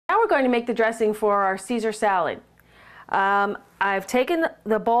going to make the dressing for our Caesar salad. I've taken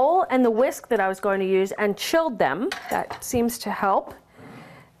the bowl and the whisk that I was going to use and chilled them. That seems to help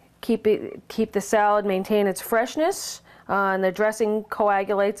keep the salad, maintain its freshness, and the dressing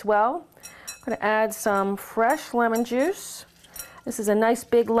coagulates well. I'm going to add some fresh lemon juice. This is a nice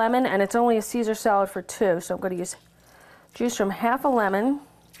big lemon, and it's only a Caesar salad for 2, so I'm going to use juice from half a lemon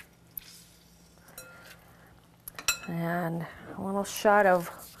and a little shot of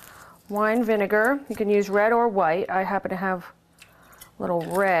wine vinegar. You can use red or white. I happen to have a little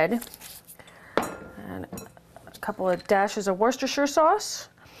red. And a couple of dashes of Worcestershire sauce.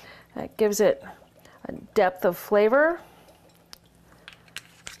 That gives it a depth of flavor.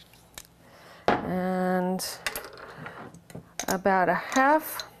 And about a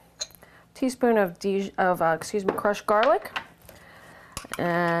half teaspoon of crushed garlic.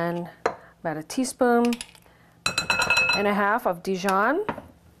 And about a teaspoon and a half of Dijon.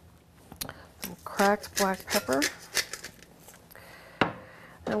 Some cracked black pepper.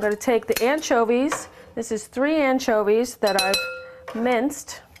 I'm going to take the anchovies. This is 3 anchovies that I've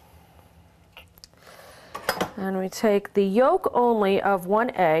minced. And we take the yolk only of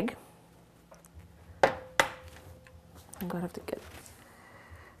 1 egg. I'm going to have to get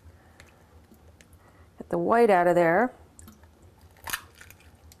the white out of there.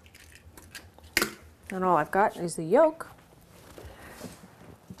 And all I've got is the yolk.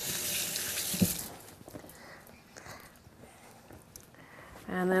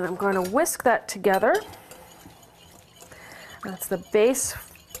 And then I'm going to whisk that together. That's the base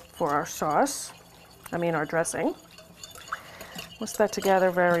for our sauce, our dressing. Whisk that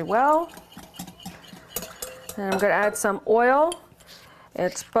together very well. And I'm going to add some oil.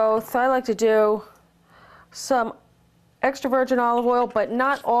 It's both, I like to do some extra virgin olive oil, but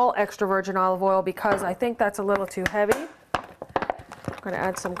not all extra virgin olive oil because I think that's a little too heavy. I'm going to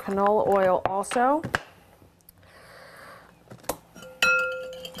add some canola oil also.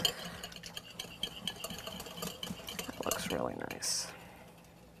 That looks really nice.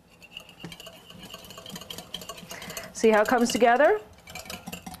 See how it comes together?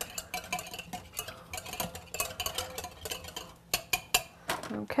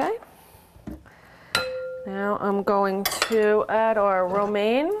 Okay. Now I'm going to add our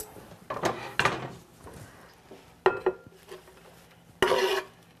romaine.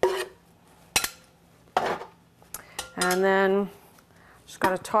 And then just got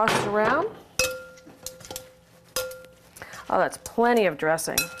to toss it around. Oh, that's plenty of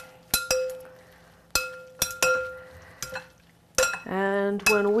dressing. And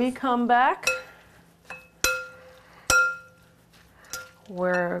when we come back,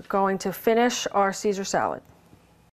 we're going to finish our Caesar salad.